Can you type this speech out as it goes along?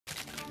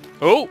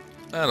Oh,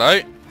 hello.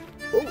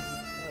 Oh,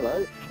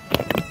 hello.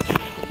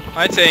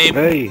 Hi team.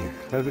 Hey,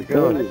 how's it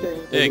going?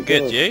 Doing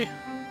good, you?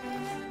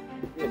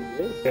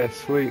 Yeah,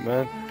 sweet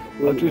man.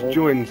 I just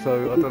joined,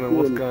 so I don't know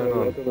what's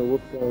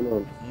going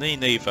on. Me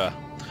neither.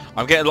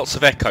 I'm getting lots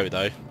of echo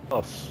though.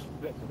 Oh,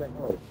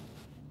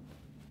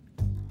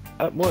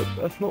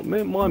 that's not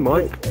me, my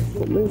mic.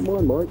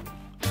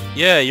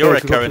 Yeah, you're Yeah,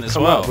 'cause I echoing just as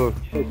come out well. of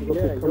a-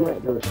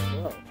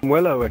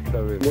 Wello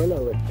echoing.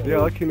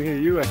 Yeah, I can hear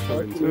you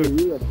echoing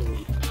too.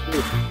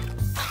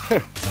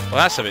 Well,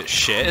 that's a bit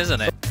shit, isn't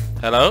it?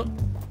 Hello?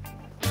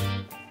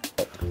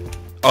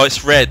 Oh,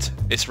 it's red.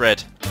 It's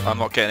red. I'm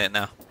not getting it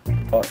now.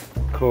 Oh,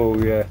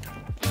 cool, yeah.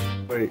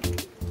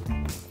 Wait.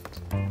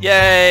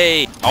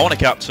 Yay! I want to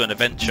get up to an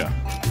adventure.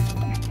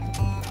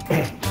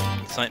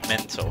 Something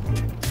mental.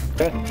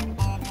 Yeah.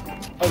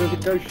 Oh, there's a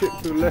ghost ship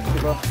to the left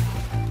of us.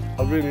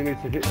 I really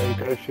need to hit those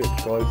ghost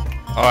ships, guys.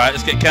 Alright,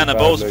 let's get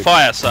cannonballs. Badly.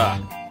 Fire, sir!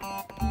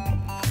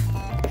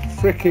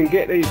 Frickin'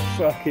 get these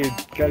fucking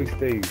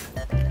ghosties.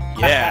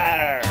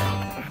 Yeah!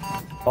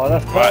 Oh,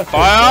 that's Right, perfect.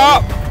 fire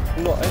up!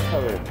 I'm not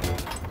echoing.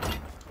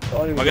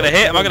 Am I gonna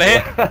hit? Am I gonna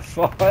hit?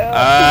 Fire!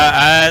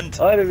 And...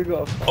 I haven't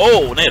got a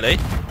Oh, nearly.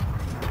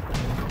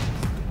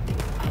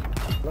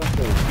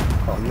 nothing.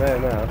 Oh, I'm there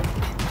now.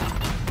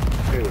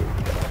 Here we go.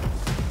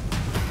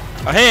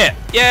 I hit!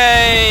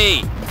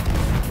 Yay!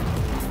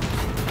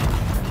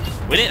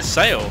 We didn't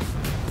sail.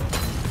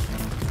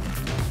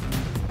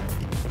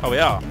 Oh, we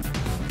are.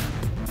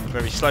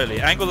 Very slowly.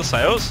 Angle the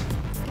sails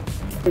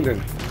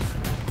Brilliant.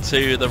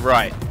 to the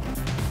right.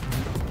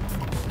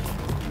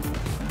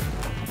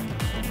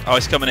 Oh,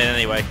 it's coming in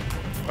anyway.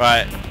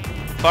 Right.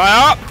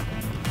 Fire up!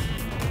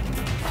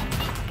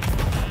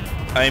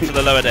 Aim for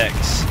the lower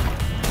decks.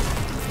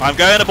 I'm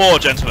going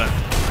aboard, gentlemen.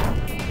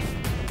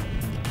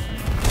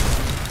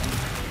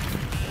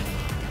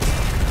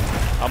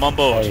 I'm on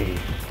board. Hey.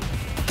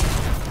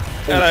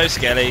 Hello,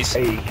 skellies.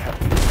 Hey,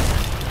 Captain.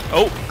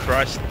 Oh,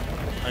 Christ.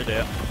 Oh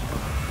dear.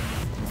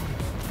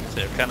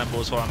 So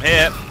cannonballs while I'm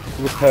here.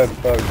 Repair the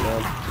boat,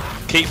 man.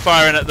 Keep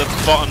firing at the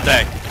bottom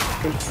deck.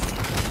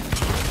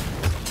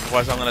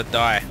 Otherwise I'm gonna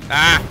die.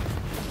 Ah!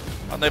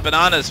 Oh, no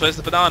bananas. Where's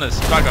the bananas?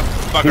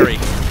 Buggery.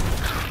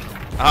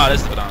 Ah,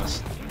 there's the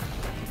bananas.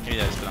 Give me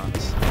those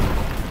bananas.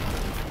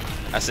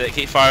 That's it.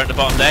 Keep firing at the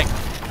bottom deck.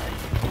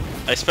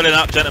 It's filling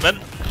up, gentlemen.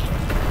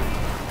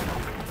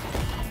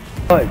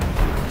 Right.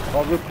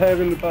 I'm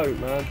repairing the boat,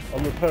 man.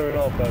 I'm repairing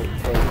our boat.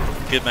 So.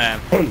 Good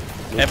man.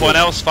 Everyone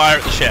else, fire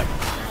at the ship.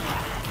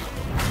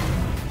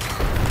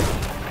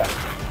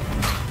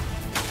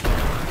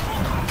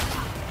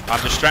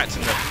 I'm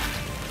distracting them.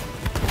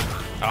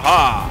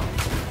 Aha!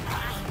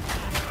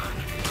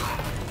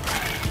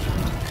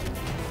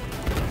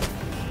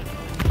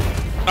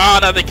 Ah,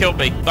 no, they killed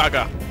me.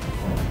 Bugger.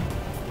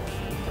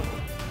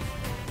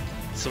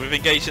 So we've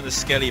engaged in the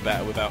skelly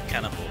battle without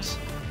cannonballs.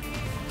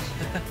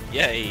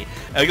 Yay.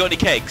 Have we got any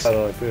kegs? How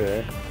do I do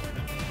it?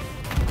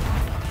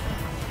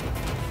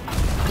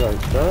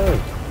 Don't know.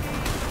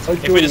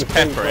 If we just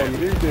pepper it.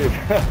 You did.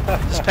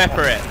 Just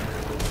pepper it.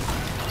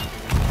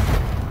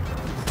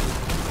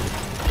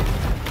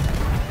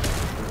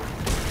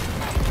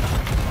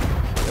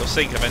 It'll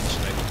sink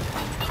eventually.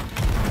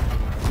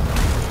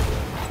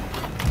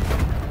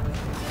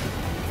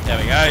 There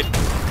we go.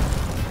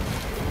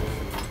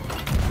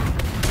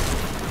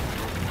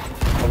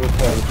 I'll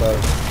repair the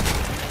boat.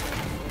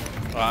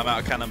 Right, I'm out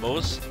of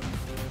cannonballs.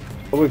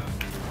 Oh, we're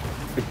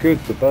good,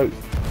 the boat.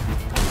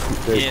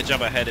 Yeah,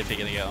 jump ahead if you're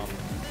gonna get on.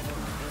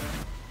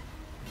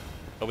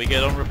 Are we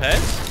good on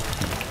repairs?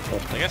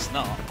 I guess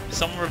not. Is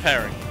someone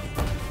repairing?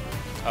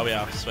 Oh, we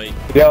are. Sweet.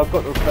 Yeah, I've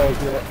got the repairs,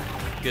 yeah.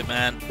 Good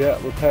man. Yeah,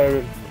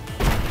 repairing.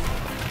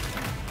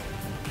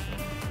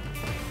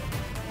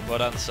 Well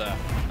done, sir.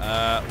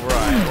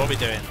 Right, what are we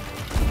doing?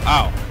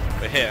 Oh,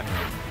 we're here.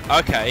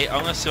 Okay,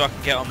 I'm gonna see if I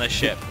can get on this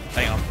ship.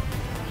 Hang on.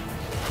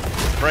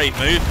 Brave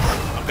move.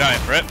 I'm going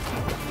for it.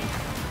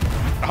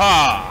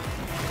 Aha!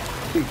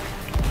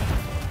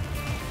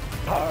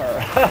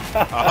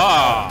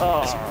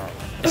 Aha!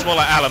 It's more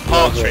like Alan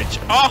Partridge.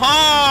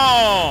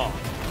 Aha!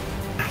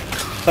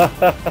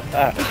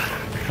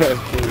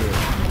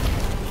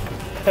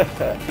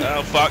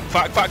 Oh fuck!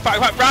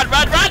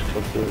 Run!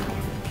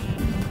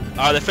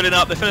 Oh, they're filling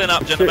up,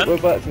 gentlemen. We're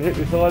about to hit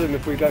this island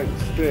if we don't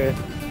steer.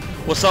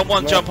 Will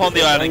someone jump on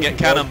the island and get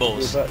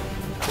cannonballs?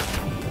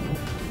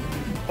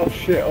 Oh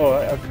shit,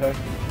 alright, okay.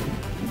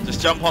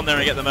 Just jump on there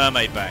and get the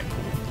mermaid back.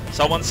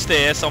 Someone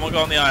steer, someone go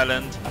on the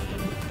island.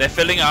 They're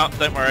filling up,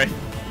 don't worry.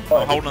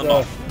 I'm holding them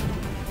off.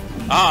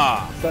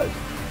 Ah!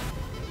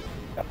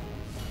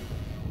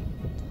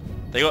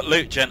 They got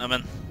loot,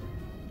 gentlemen.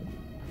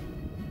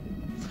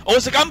 Oh,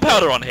 there's a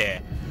gunpowder on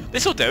here.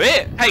 This'll do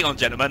it. Hang on,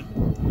 gentlemen.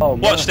 Oh,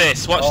 watch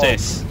this, watch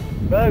this.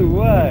 No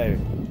way!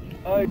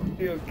 Oh,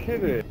 you're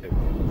kidding.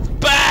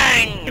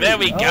 Bang! There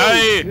we go.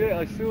 Yeah,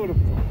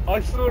 I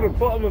saw the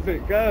bottom of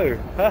it go.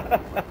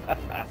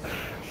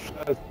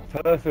 That's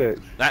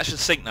perfect. That should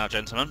sink now,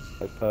 gentlemen.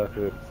 That's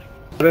perfect.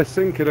 They're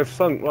sinking, they've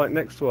sunk right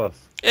next to us.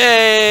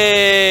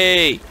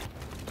 Yay!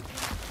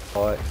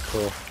 Alright,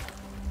 cool.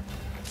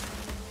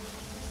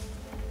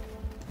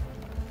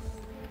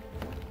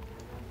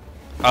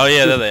 Oh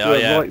yeah, there they are. The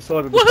Yeah. right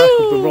side of the back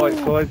of the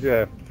right side.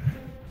 Yeah.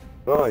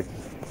 Nice.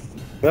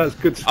 That's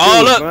good skills,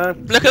 Oh look!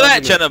 man. Look at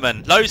that,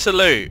 gentlemen. Loads of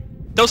loot.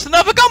 There was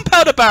another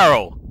gunpowder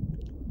barrel.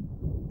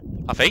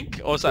 I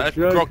think, or was that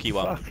a groggy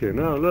one? Fucking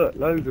hell, look,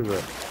 loads of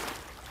it.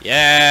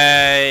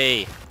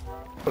 Yay!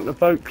 Want the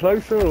boat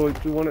closer, or do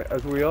you want it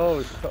as we are?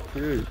 It's up to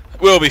you.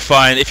 We'll be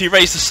fine. If you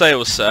raise the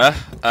sails, sir,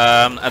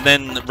 and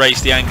then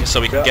raise the anchor so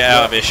we can get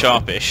out of here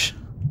sharpish,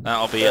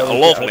 that'll be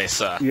lovely,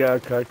 sir. Yeah,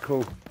 okay,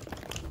 cool.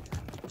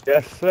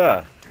 Yes,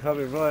 sir.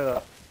 Coming right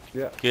up.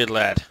 Yeah. Good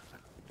lad.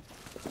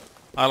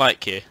 I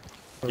like you.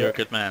 You're a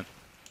good man.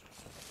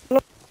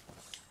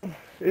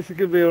 This is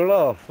going to be a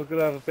laugh. We're going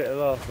to have a bit of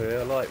laugh here.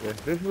 I like this.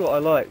 This is what I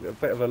like, a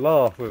bit of a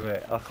laugh with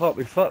it. I can't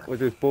be fucked with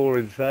this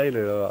boring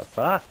sailing. I'm like,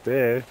 fuck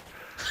this.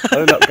 I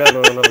end up going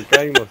on another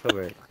game or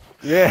something.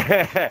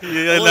 Yeah.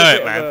 You know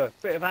it, man. A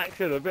bit of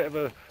action, a bit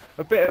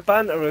of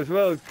banter as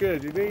well. It's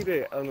good. You need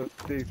it on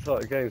these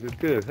sort of games. It's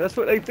good. That's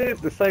what they did.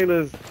 The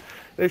sailors,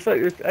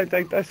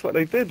 that's what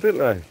they did, didn't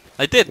they?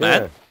 They did,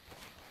 man.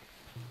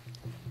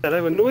 Yeah,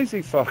 they were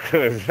noisy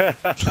fuckers.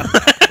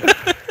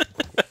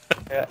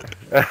 Yeah.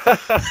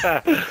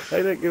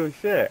 They don't give a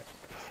shit.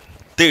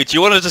 Dude, do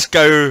you want to just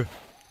go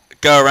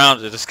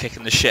around and just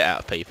kicking the shit out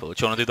of people?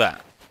 Do you want to do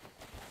that?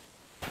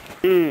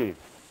 Hmm.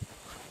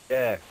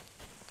 Yeah.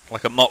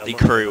 Like a motley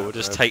crew, we'll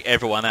just take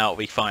everyone out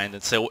we find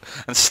and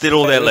steal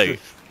all their loot,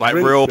 like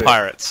real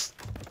pirates.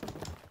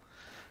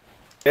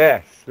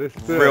 Yes, let's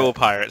do real it.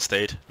 pirates,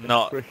 dude.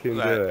 Not Freaking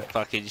that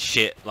fucking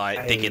shit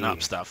like digging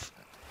up stuff.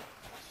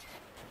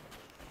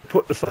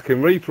 Put the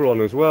fucking Reaper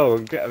on as well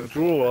and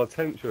draw our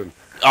attention.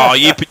 Oh,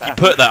 you put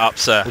that up,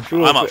 sir.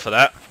 I'm up for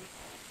that.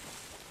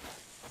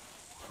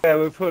 Yeah,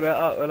 we'll put that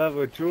up and have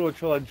a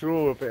try and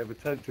draw a bit of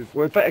attention.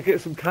 We better get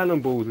some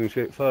cannonballs and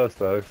shit first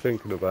though,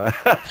 thinking about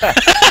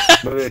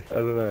it. Maybe, I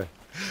don't know.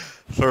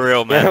 For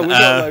real, man. Yeah, we've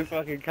got no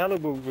fucking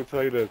cannonballs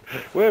between us.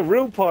 We're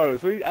real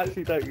pirates, we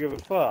actually don't give a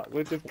fuck.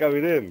 We're just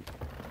going in.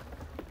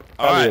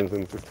 Alright.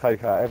 And just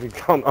take out every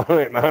cunt on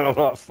it, man. I'm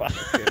like,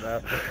 fucking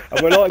hell.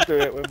 And when I do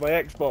it with my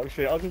Xbox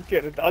shit, I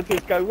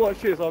just go,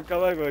 watch this, I'll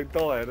go over and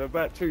die, and in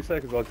about 2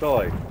 seconds I'll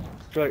die.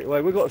 Straight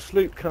away. We've got a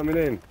sloop coming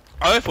in.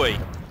 Oh, have we?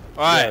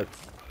 Alright. Yeah.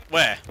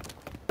 Where?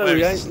 No, Where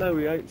we is ain't. this? No,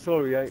 we ain't.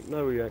 Sorry, we ain't.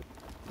 No, we ain't.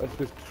 That's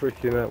just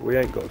freaking out. We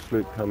ain't got a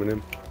sloop coming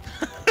in.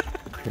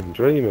 Fucking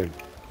dreaming.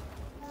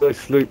 Those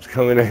sloops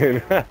coming in.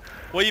 What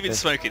have you been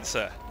smoking,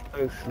 sir?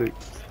 Those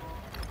sloops.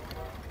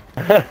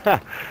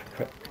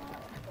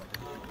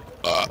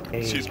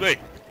 Excuse me.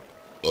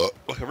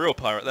 Like a real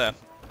pirate there.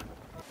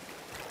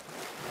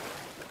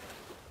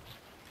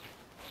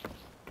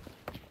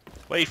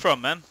 Where you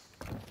from, man?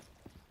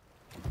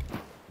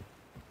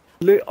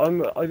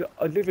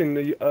 I live in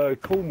the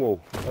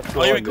Cornwall. That's Oh,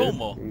 where you're I in live,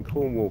 Cornwall? In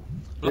Cornwall.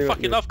 I Yeah,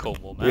 fucking yeah. love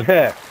Cornwall, man.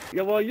 Yeah.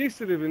 Yeah, well I used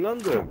to live in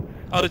London.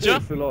 Oh, did you?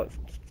 For like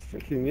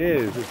freaking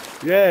years.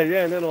 Yeah,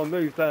 yeah, and then I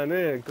moved down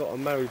here and got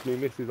and married me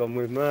missus I'm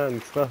with now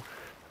and stuff.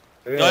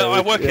 Yeah,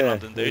 I work in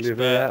London, we dude, live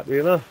but- here happy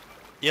enough.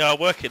 Yeah, I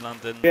work in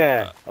London.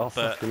 Yeah, I but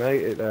fucking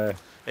hate it there.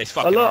 it's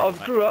fucking I hard,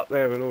 mate. grew up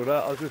there and all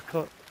that. I just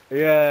can't.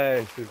 Yeah,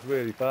 it's just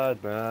really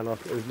bad, man.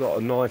 There's a lot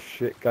of nice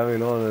shit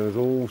going on, and there's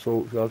all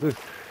sorts. I just,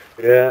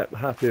 yeah,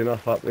 happy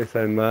enough up this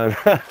end, man.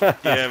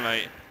 Yeah,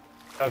 mate.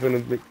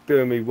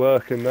 Doing me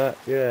work and that.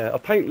 Yeah, I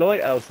paint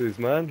lighthouses,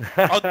 man.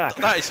 Oh,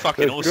 that is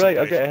fucking That's awesome, great.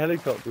 I dude. get a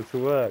helicopter to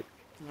work.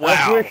 Wow.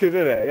 That's wicked,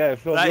 isn't it? Yeah,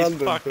 from That is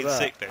London fucking to that.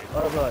 sick, dude.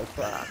 I'm like,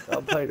 fuck,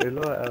 I'm painting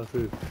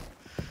lighthouses.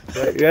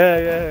 But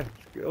yeah,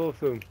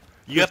 awesome.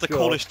 You have the Good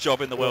job. coolest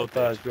job in the world,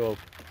 Not a dude. bad job.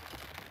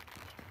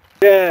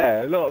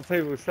 Yeah, a lot of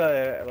people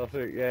say it, and I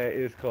think, yeah, it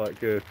is quite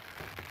good.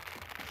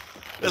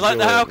 It's like,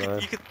 Enjoy how it, can,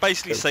 man. you could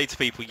basically say to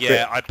people,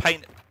 yeah, I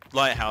paint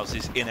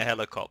lighthouses in a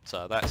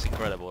helicopter. That's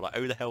incredible. Like,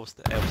 who the hell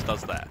else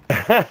does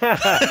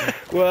that?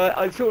 Well,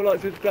 I sort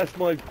of like that's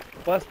my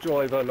bus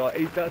driver.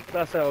 Like,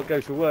 that's how I go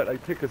to work. They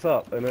pick us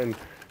up and then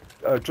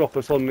drop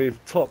us on the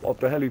top of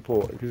the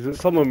heliport because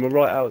some of them are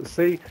right out at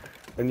sea,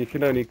 and you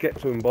can only get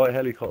to them by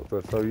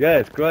helicopter. So yeah,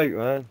 it's great,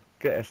 man.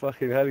 Get a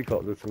fucking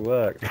helicopter to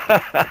work.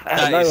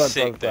 That No is one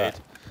sick, does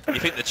dude. that. You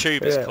think the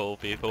tube is Yeah. cool,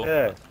 people?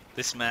 Yeah.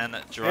 This man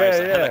drives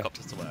a Yeah.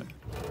 helicopter to work.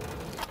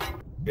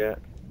 Yeah.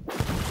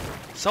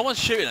 Someone's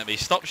shooting at me.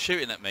 Stop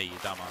shooting at me, you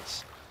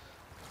dumbass.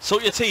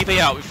 Sort your TV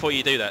out before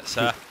you do that,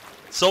 sir.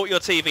 Sort your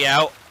TV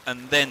out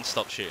and then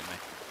stop shooting me.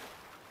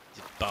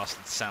 You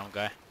bastard sound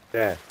guy.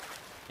 Yeah.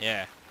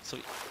 Yeah.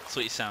 Sort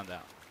your sound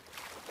out.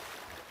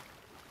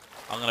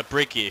 I'm gonna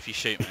brig you if you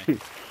shoot me.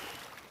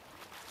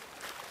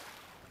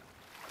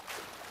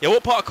 Yeah,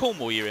 what part of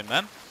Cornwall are you in,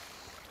 man?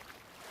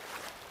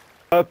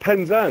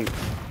 Penzance.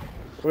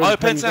 We're in Oh,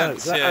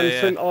 Penzance, That yeah, and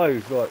yeah. St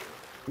Ives, like,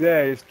 yeah,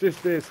 it's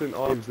just near St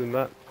Ives and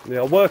that. Yeah,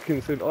 I work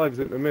in St Ives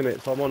at the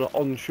minute, so I'm on an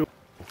onshore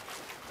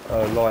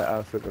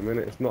lighthouse at the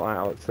minute. It's not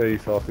out at sea,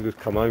 so I can just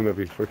come home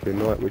every freaking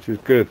night, which is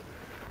good.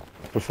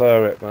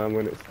 Prefer it, man.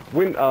 When it's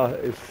winter,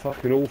 it's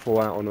fucking awful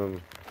out on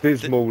them.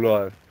 Dismal,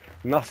 like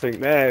nothing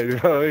there.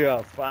 Oh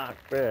yeah, fuck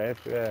this,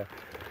 yeah.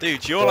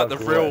 Dude, you're like the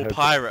Fuck, real right,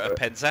 pirate of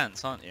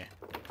Penzance, aren't you?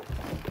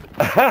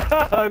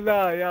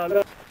 No, yeah,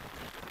 no.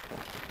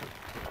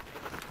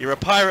 You're a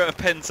pirate of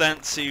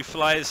Penzance who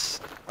flies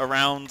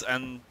around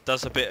and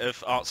does a bit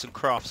of arts and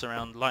crafts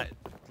around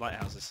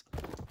lighthouses.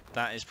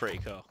 That is pretty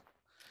cool.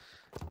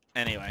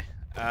 Anyway.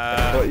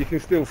 But you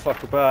can still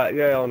fuck about,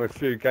 yeah, on a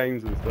few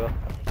games and stuff.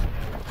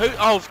 Who?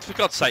 Oh, for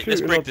God's sake,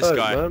 let's brig this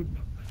guy. Man.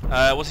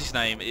 What's his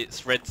name?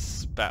 It's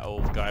Red's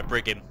battle guy.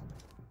 Brig him.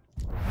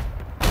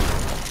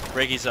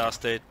 Brig his ass,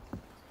 dude.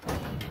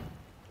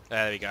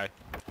 There we go.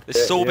 This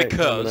is all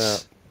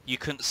because you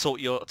couldn't turn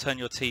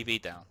your TV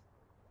down.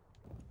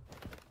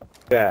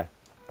 Yeah.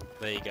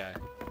 There you go.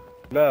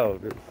 No,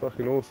 it's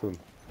fucking awesome.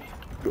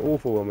 It's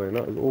awful, I mean,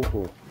 that was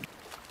awful.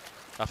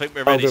 I think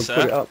we're ready, sir.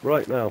 Put it up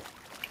right now.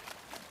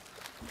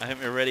 I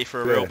think we're ready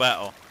for a real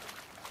battle.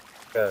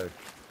 Go.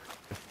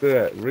 Let's do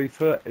it.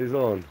 Reaper is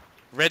on.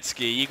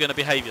 Redsky, you're going to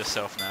behave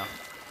yourself now.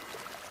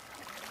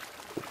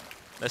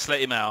 Let's let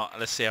him out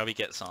and let's see how he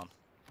gets on.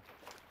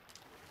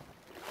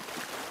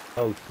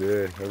 Oh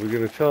dear. Are we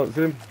going to chance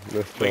him?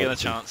 We're going to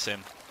chance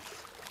him.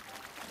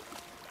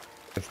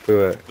 Let's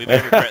do it. We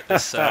may regret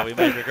this, sir. We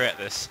may regret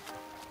this.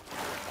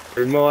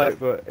 We might,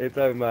 but it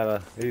don't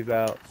matter. He's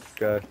out. Let's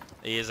go.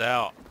 He is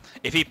out.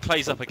 If he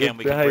plays up again,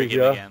 we can bring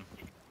him again.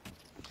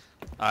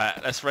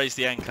 Alright, let's raise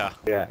the anchor.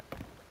 Yeah.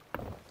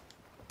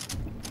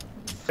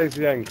 Raise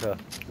the anchor.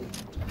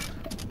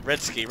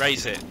 Redsky,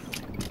 raise it.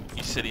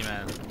 You silly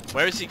man.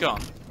 Where has he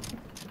gone?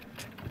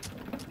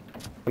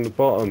 On the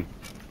bottom.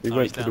 He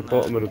went to the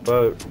bottom of the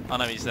boat. Oh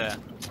no, he's there.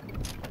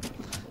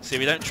 See,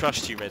 we don't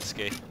trust you,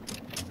 Redsky.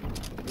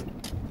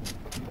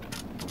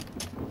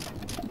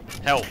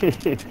 Help.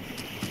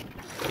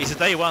 He's a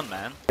day one,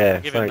 man. Yeah,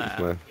 give him thanks,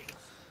 that. man.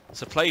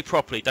 So play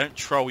properly, don't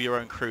troll your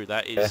own crew.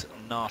 That is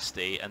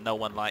nasty, and no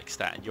one likes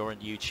that. And you're on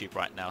YouTube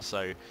right now,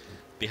 so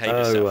behave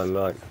yourself. No one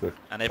likes it.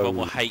 And everyone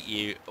will hate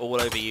you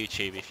all over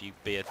YouTube if you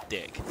be a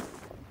dick.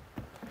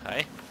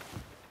 Okay?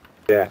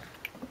 Yeah.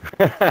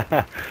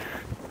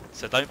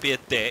 So don't be a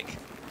dick,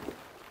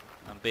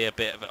 and be a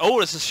bit of a... Oh,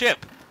 there's a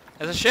ship!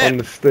 There's a ship! On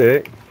the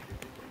stick.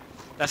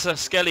 That's a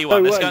skelly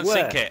one. Let's go and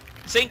sink it.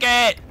 Sink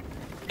it!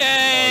 Yay!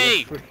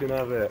 Oh, let's freaking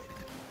have it.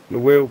 The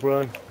wheel,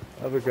 bro.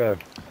 Have a go.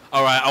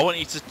 Alright, I want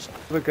you to...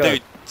 Have a go.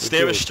 Dude,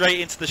 steer us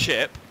straight into the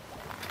ship.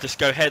 Just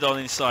go head on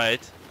inside,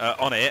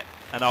 on it,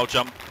 and I'll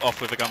jump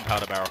off with a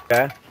gunpowder barrel.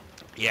 Yeah?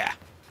 Yeah.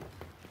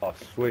 Oh,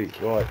 sweet.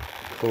 Right.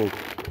 Cool.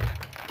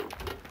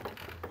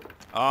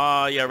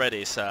 Ah, you're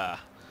ready, sir.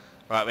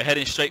 Right, we're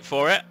heading straight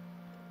for it.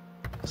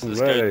 So I'm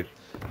ready.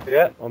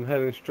 Yeah, I'm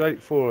heading straight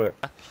for it.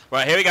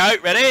 Right, here we go.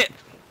 Ready?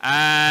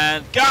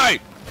 And go!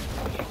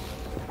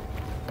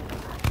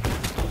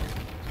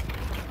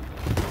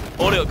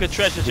 All got good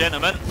treasure,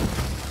 gentlemen.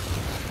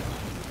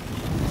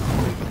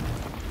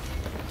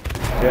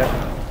 Yeah.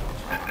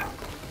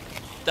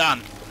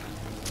 Done.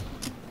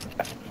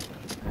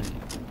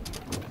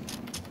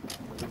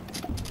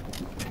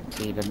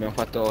 Sì, l'abbiamo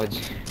fatto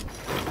oggi.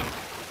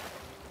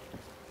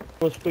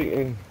 I'm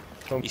speaking.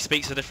 He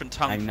speaks a different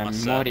tongue Hai from una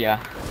us,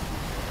 memoria.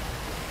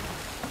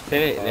 Te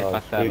l'hai Oh,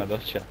 fatta sì. la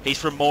doccia? He's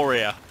from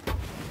Moria.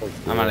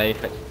 Ah, ma l'hai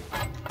fatta.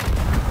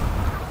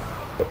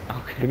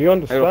 Ok. Can you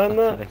understand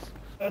that? Adesso.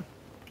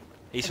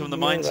 He's from the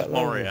mines of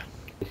Moria.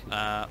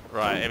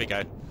 Right, here we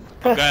go.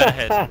 I'm going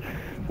ahead.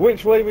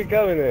 Which way are we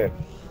going here?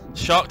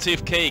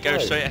 Sharktooth Key, go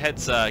straight ahead,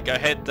 sir. Go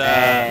ahead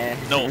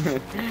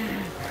north.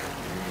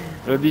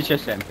 Lo dice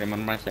sempre, ma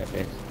non mai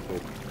sempre.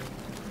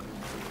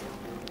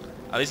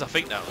 At least I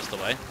think that was the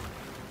way.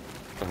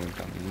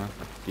 Comunque, in una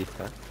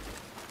partita.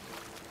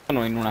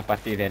 Sono in una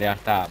partita in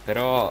realtà,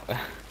 però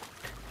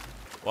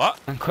What?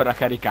 ancora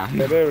caricando.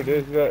 Yeah, there it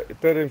is.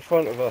 Dead in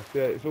front of us.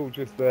 Yeah, it's all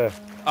just there.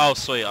 Oh,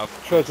 sweet. I've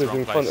Treasure's wrong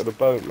in place. front of the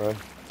boat, man.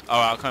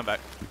 Alright, I'll come back.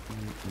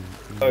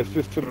 Oh, it's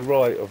just to the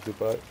right of the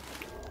boat.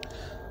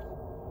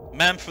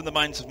 Man from the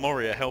mines of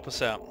Moria, help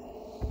us out.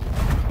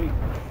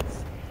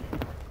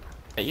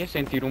 Io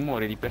sento i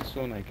rumori di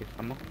persone che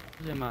fanno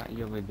cose, ma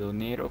io vedo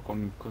nero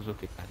con il coso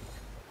che carica.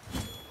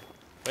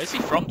 Where's he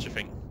from, do you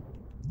think?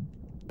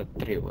 Da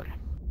 3 ore.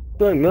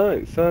 Don't know.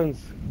 It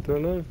sounds.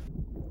 Don't know.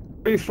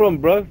 Where you from,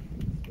 bro?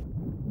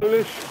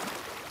 Polish.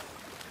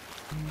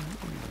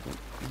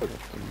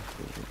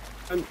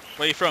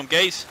 Where you from,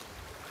 gays?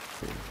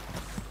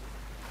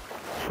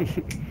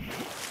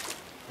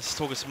 Let's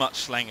talk as much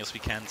slang as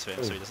we can to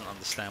him so he doesn't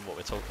understand what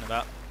we're talking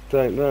about.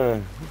 Don't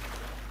know.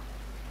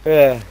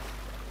 Yeah.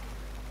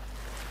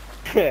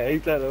 Yeah, he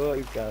don't know what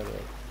he's going on.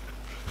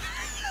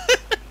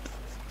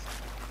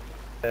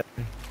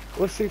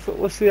 What's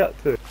he up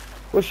to?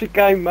 What's your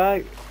game,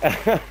 mate?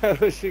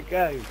 What's your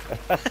game?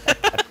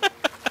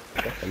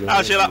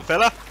 How's your luck,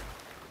 fella?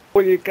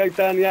 Well, you go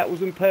down the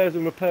apples and pears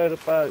and repair the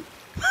boat.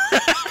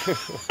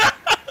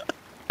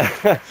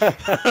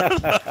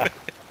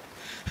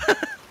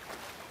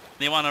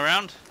 Anyone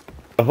around?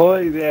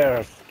 Ahoy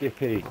there,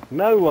 Skippy.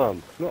 No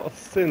one. Not a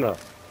sinner.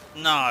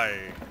 No,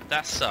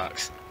 that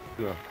sucks.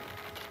 No.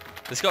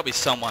 There's got to be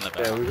someone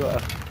about. Yeah, we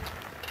got to...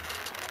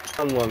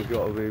 Someone's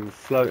got to be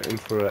floating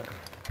for it.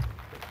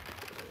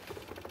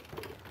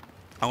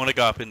 I'm going to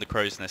go up in the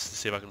crow's nest to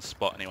see if I can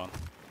spot anyone.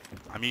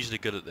 I'm usually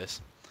good at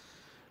this.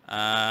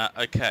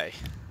 Okay.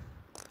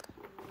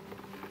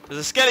 There's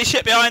a skelly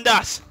ship behind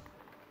us.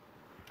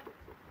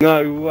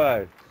 No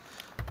way.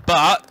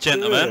 But,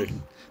 gentlemen, Really?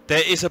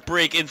 there is a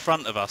brig in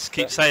front of us.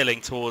 Keep sailing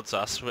towards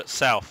us. We're at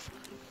south.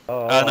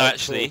 Oh, No, alright,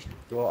 actually.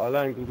 Cool. Right, I'll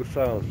angle the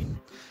south.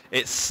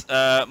 It's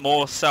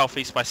more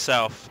southeast by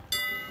south.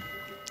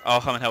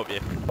 I'll come and help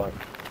you. Right.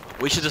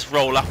 We should just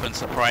roll up and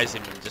surprise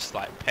him and just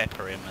like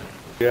pepper him and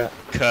Yeah.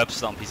 curb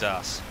stomp his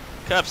ass.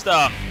 Curb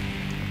stomp!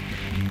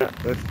 Yeah,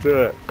 let's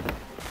do it.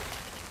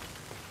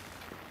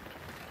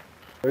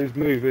 He's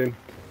moving.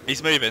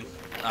 He's moving.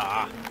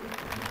 Ah.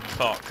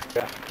 Cock.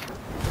 Yeah.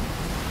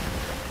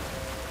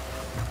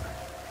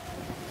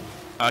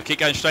 Keep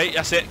going straight.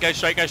 That's it. Go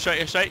straight, go straight,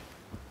 go straight.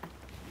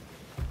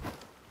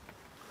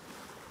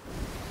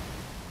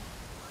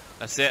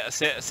 That's it,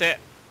 that's it, that's it.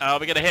 Oh,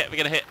 we're gonna hit, we're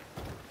gonna hit.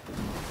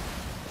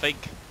 Think.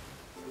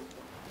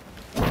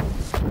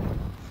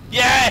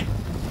 Yeah!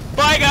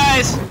 Bye,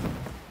 guys!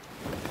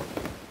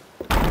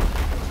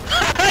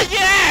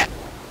 Yeah!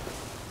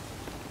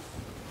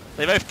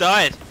 They both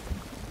died.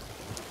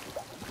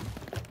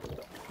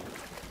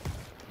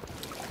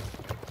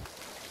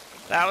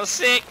 That was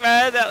sick,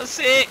 man. That was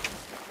sick.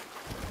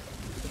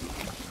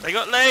 They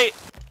got late.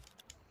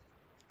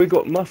 We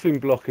got Muffin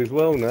Block as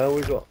well now.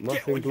 We got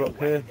Muffin Block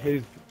here.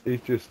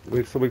 He's just.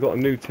 So we got a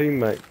new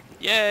teammate.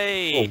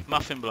 Yay! Oh,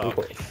 Muffin We've block.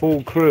 got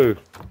full crew.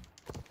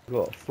 We've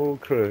got a full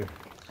crew.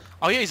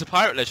 Oh yeah, he's a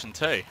pirate legend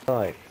too.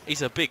 Nice.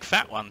 He's a big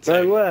fat one too.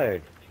 No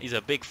way. He's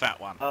a big fat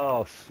one.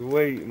 Oh,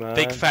 sweet man.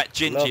 Big fat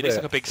ginger. Love He looks it.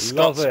 like a big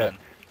Love Scotsman. it.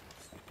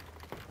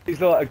 He's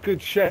like a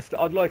good chef.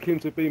 I'd like him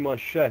to be my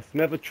chef.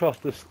 Never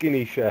trust a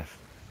skinny chef.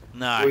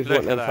 No, Always look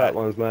want at them fat that.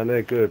 ones, man.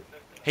 They're good.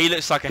 He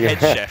looks like a head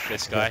chef,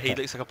 this guy. He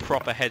looks like a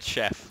proper head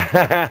chef.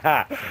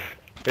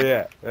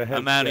 Yeah.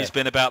 A man who's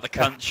been about the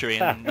country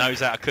and knows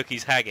how to cook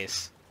his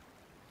haggis.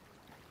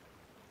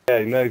 Yeah,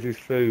 he knows his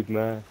food,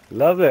 man.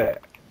 Love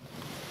it.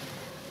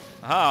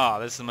 Ah,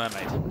 there's the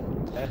mermaid.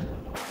 Yeah.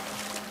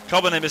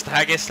 Come on in, Mr.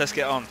 Haggis. Let's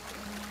get on.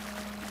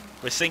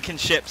 We're sinking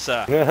ship,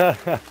 sir.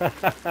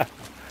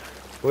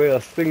 We are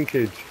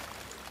stinkage.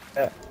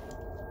 Yeah.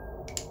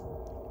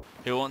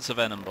 Who wants a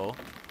venom ball?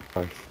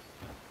 Nice.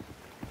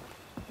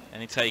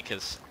 Any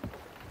takers?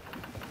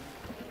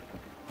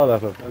 I'll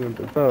have a venom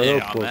ball.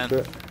 Yeah, man.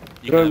 You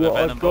You know can have a what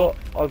venom I've ball.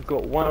 got? I've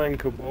got one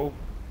anchor ball.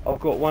 I've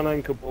got one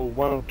anchor ball,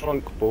 one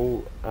trunk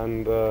ball,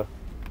 and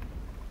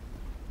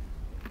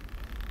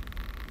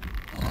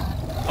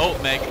Oh,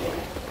 Meg.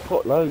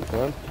 got loads,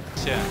 man.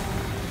 Yeah.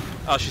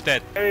 Oh, she's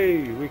dead.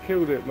 Hey, we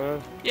killed it,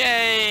 man.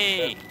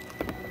 Yay!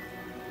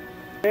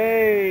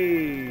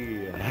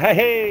 Hey!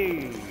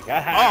 Hey!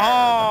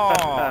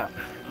 Oh!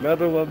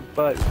 Another one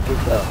bites the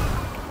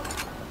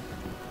dust.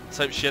 Let's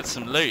hope she had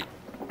some loot.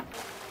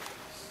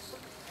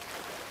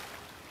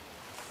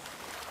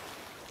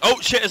 Oh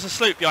shit, there's a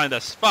sloop behind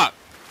us. Fuck.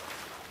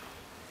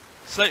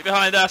 Sloop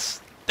behind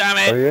us. Damn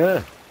Oh it.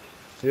 yeah.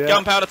 Yeah.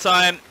 Gunpowder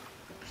time.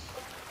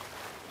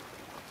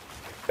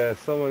 Yeah,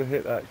 someone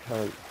hit that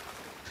cunt.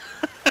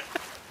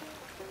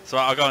 So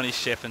I'll go on his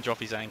ship and drop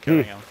his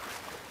anchor. Hang on.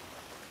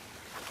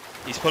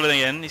 He's pulling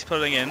in, he's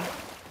pulling in.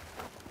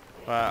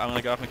 Right, I'm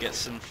gonna go up and get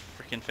some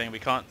freaking thing. We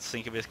can't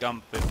sink of his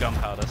gun with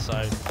gunpowder, so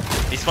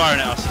he's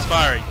firing at us, he's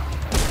firing.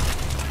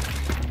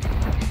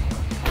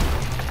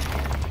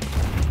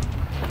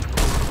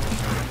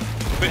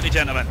 Quickly,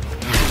 gentlemen.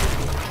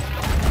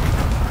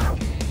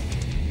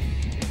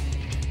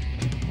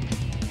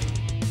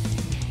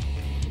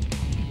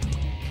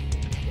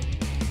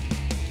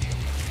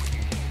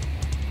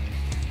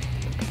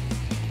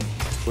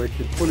 We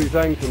should pull his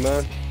anchor,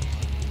 man.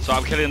 So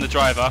I'm killing the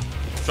driver.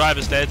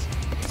 Driver's dead.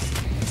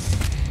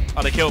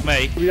 Oh, they killed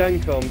me. Pull the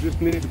anchor, I'm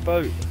just near the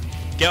boat.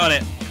 Get on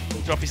it.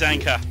 Drop his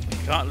anchor.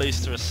 Can't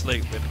lose to a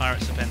sloop. We're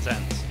pirates of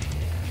Penzance.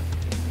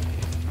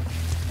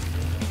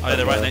 Oh,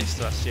 they're right next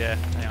to us. Yeah.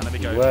 Hang on, let me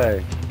go.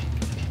 Way.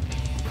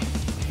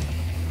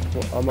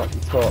 Well, I'm up the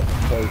top,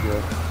 so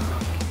good.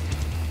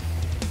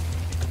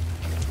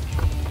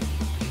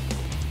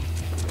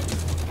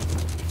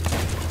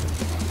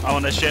 I'm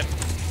on this ship.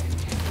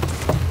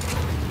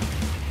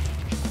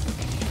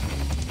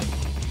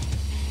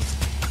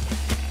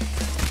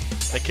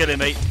 They're killing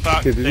me.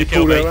 Fuck. Did They you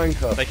killed pull me. their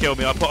anchor? They killed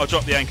me. I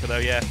dropped the anchor though.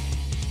 Yeah.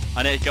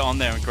 I need to get on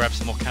there and grab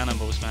some more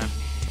cannonballs, man.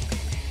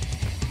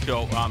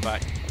 Cool. Right, I'm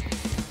back.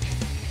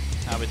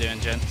 How we doing,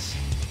 gents?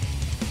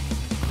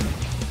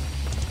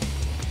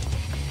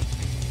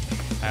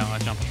 Hang on, I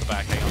jump off the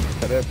back. Hang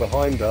on. They're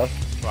behind us.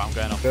 Right, I'm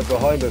going off. They're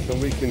behind us,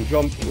 and we could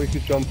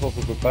jump off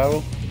of a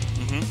barrel.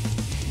 Mhm.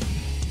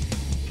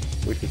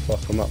 We could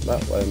fuck them up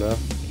that way now.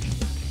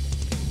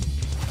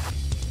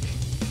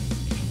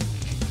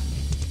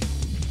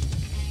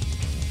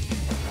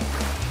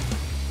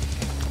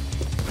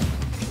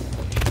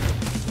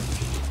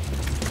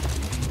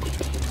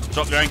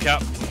 Drop your anchor.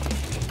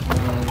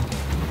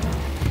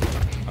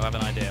 I have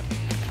an idea.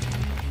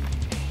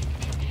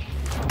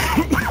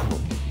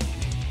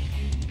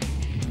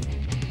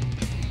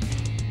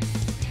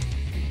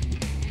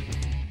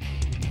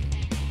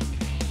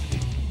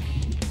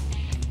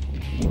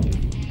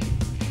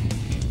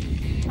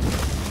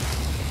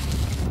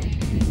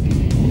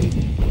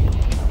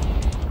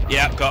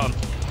 got him.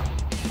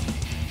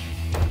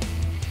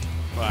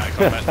 Right,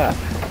 come back.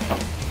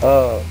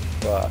 Oh,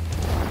 fuck.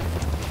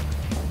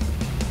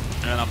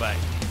 And I'm back.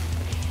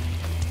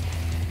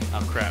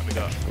 Oh crap, we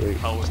got Sweet.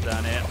 holes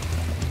down here.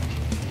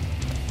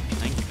 I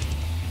think.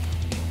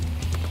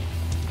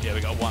 Yeah,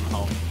 we got one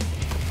hole.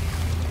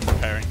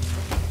 Repairing.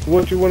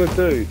 What do you want to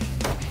do?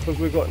 Because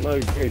we've got no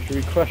gear, should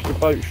we crash the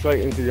boat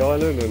straight into the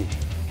island and...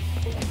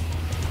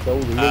 all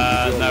the loot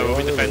is on No, the we'll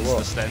be island or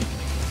defenseless what? then.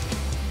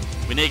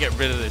 We need to get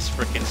rid of this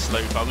freaking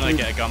sloop. I'm gonna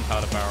get a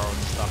gunpowder barrel and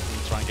stuff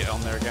and try and get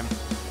on there again.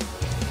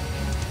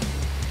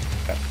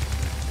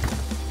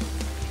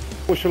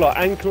 What, shall I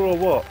anchor or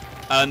what?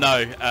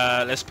 No,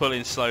 let's pull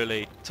in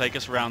slowly. Take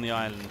us around the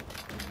island.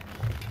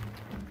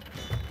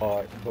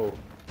 Alright, cool.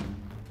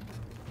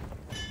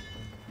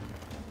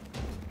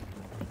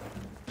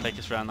 Take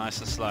us around nice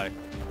and slow.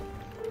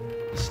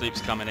 The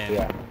sloop's coming in.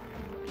 Yeah.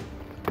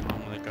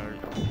 I'm gonna go.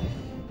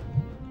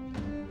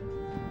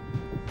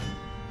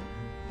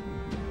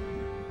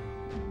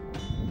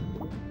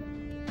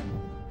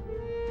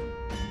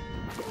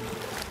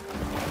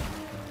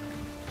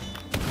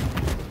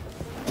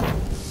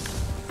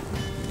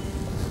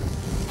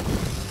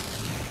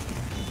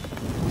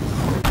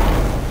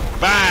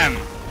 Bam!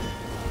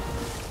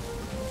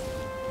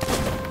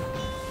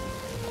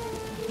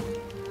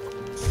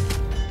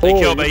 They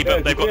killed me,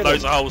 but they've got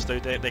loads of holes,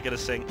 dude. They're gonna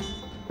sink.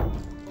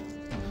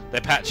 They're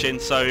patching,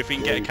 so if we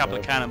can get a couple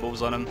of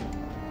cannonballs on them.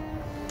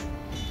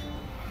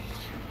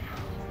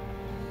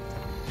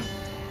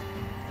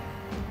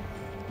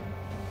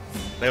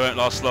 They won't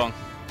last long.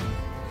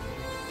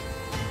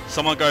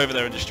 Someone go over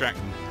there and distract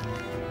them.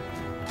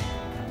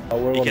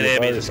 Oh, You can hear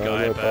me, this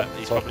guy, but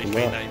he's probably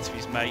feeding that into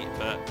his mate,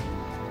 but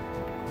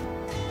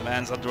the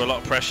man's under a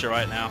lot of pressure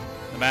right now.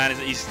 The man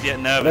he's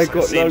getting nervous. They've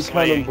got no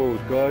swaying.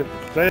 cannonballs, guys.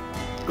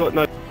 They've got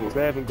no cannonballs.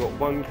 They haven't got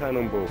one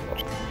cannonball.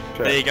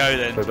 There you go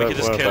then. So We don't can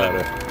just worry kill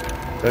about him.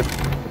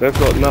 it. They've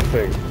got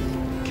nothing.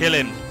 Kill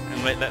him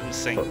and let them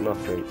sink. Got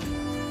nothing.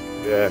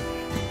 Yeah.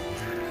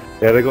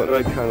 Yeah, they've got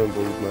no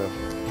cannonballs now.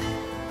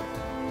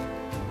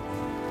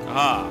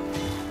 Aha.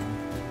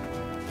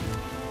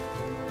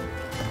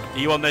 Are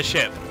you on their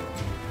ship?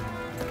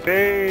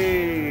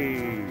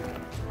 Hey!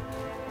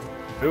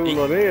 Who's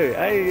on here?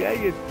 Hey, how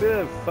you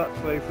doing, fuck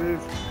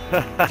faces?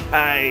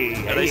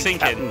 Hey! Are they sinking?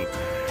 Captain?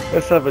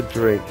 Let's have a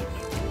drink.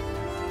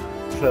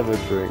 Let's have a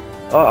drink.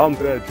 Oh, I'm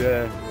good,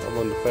 yeah. I'm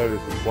on the ferry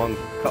with one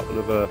couple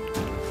of,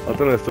 I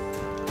don't know if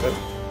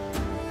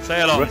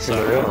Sail on, reckon they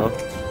sir.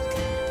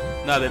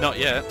 are. No, they're not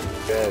yet.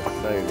 Yeah,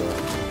 saying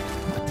that.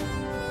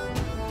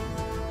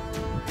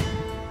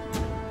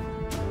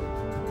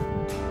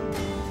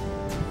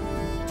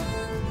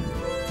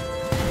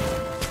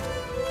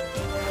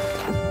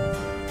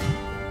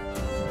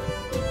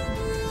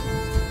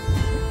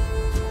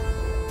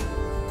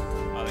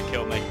 Oh, they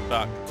killed me.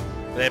 Fuck.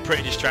 They're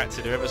pretty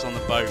distracted. Whoever's on the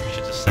boat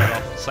should just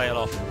sail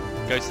off.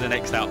 Go to the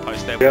next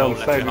outpost. They're Yeah, well I'm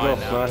left sailing behind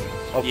off, now. man.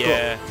 I've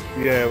Yeah.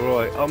 got, yeah,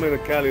 right. I'm in a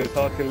galleon,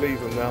 so I can leave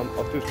them now.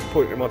 I've just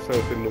pointed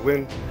myself in the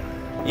wind.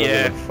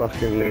 Yeah. I'm gonna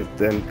fucking leave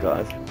them,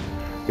 guys.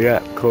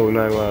 Yeah, cool,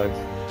 no worries.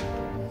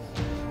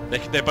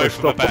 They're both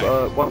from the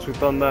back. Once we've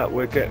done that,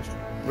 we'll get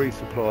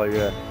resupply,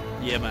 yeah.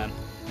 Yeah, man.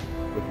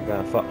 We can go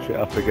and fuck shit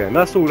up again.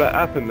 That's all that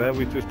happened there,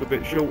 we're just a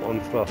bit short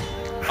on stuff.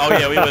 Oh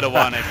yeah, we would have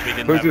won if we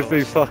didn't We have just those.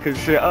 need fucking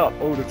shit up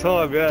all the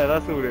time, yeah,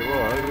 that's all it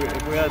was.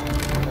 If we had,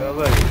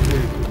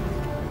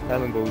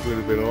 cannonballs would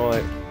have been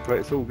alright, but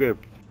it's all good.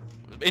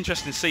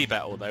 Interesting sea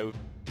battle though.